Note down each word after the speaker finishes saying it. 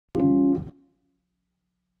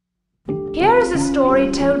Here is a story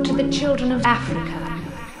told to the children of Africa.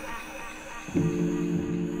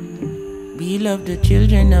 We love the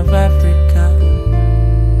children of Africa,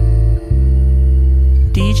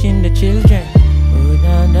 teaching the children. Oh,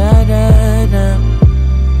 da da da da,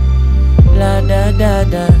 la da da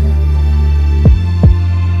da.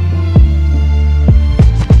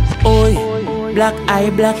 Oi, black eye,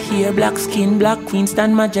 black hair, black skin, black queen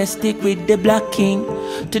stand majestic with the black king.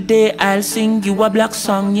 Today I'll sing you a black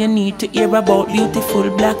song. You need to hear about beautiful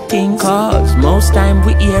black things. Cause most time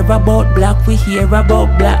we hear about black, we hear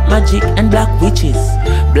about black magic and black witches.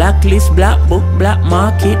 Blacklist, black book, black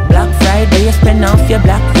market, Black Friday, you spend off your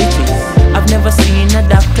black riches. I've never seen a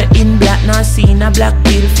doctor in black, nor seen a black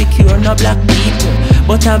pill for cure no black people.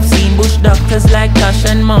 But I've seen bush doctors like Tash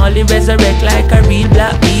and Molly resurrect like a real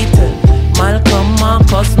black beetle. Malcolm,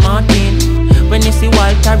 Marcus, Martin. When you see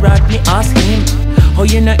Walter Rodney, ask him how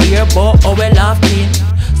you not hear about how we laughing.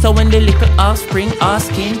 So when the little offspring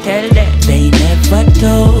asking, tell them they never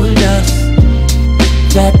told us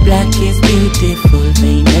that black is beautiful.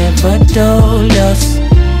 They never told us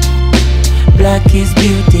black is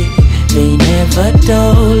beauty. They never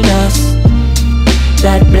told us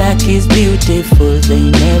that black is beautiful. They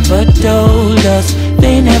never told us.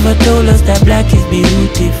 They never told us that black is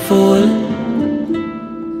beautiful.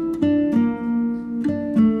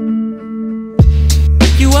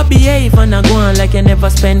 You a behave and a go on like you never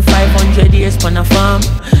spent 500 years on a farm.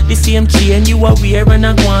 The same chain you a wear and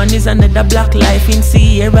a go on is another black life in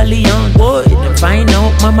Sierra Leone. Boy, them find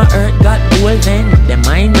out Mama Earth got gold then. Them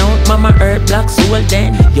find out Mama Earth black soul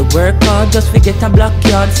then. You work hard just forget a black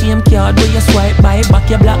card. Same card where you swipe by back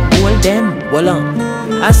your black gold them. Well on,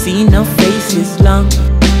 I see no faces long,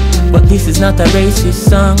 but this is not a racist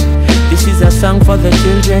song. This is a song for the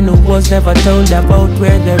children who was never told about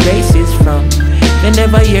where their race is from. They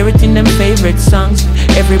never hear it in them favorite songs.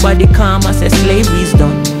 Everybody calm as say slavery's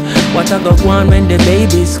done. What I go on when the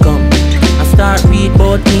babies come? I start read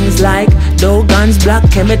about things like Dogons, Black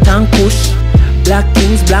Kemet and Kush, Black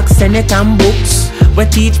Kings, Black Senate and books. We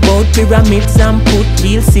teach about pyramids and put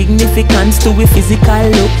real significance to we physical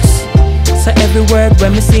looks. So every word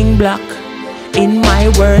when me sing black, in my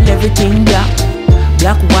world everything black.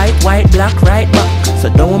 Black, white, black, right back. So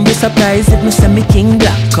don't be surprised if me say me king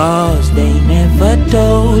black. Cause they never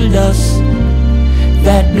told us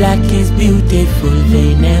that black is beautiful.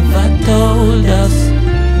 They never told us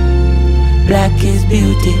black is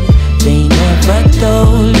beauty. They never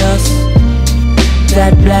told us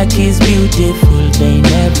that black is beautiful. They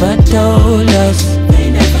never told us. They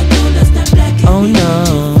never told us that black is beautiful.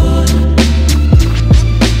 No.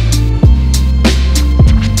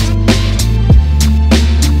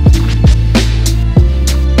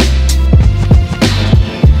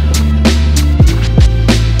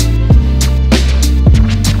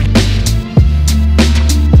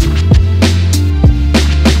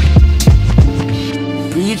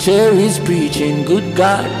 Preacher is preaching, good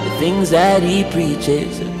God, the things that he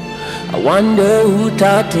preaches. I wonder who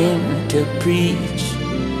taught him to preach.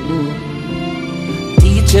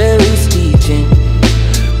 Teacher is teaching,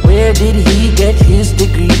 where did he get his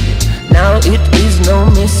degree? Now it is no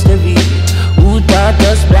mystery.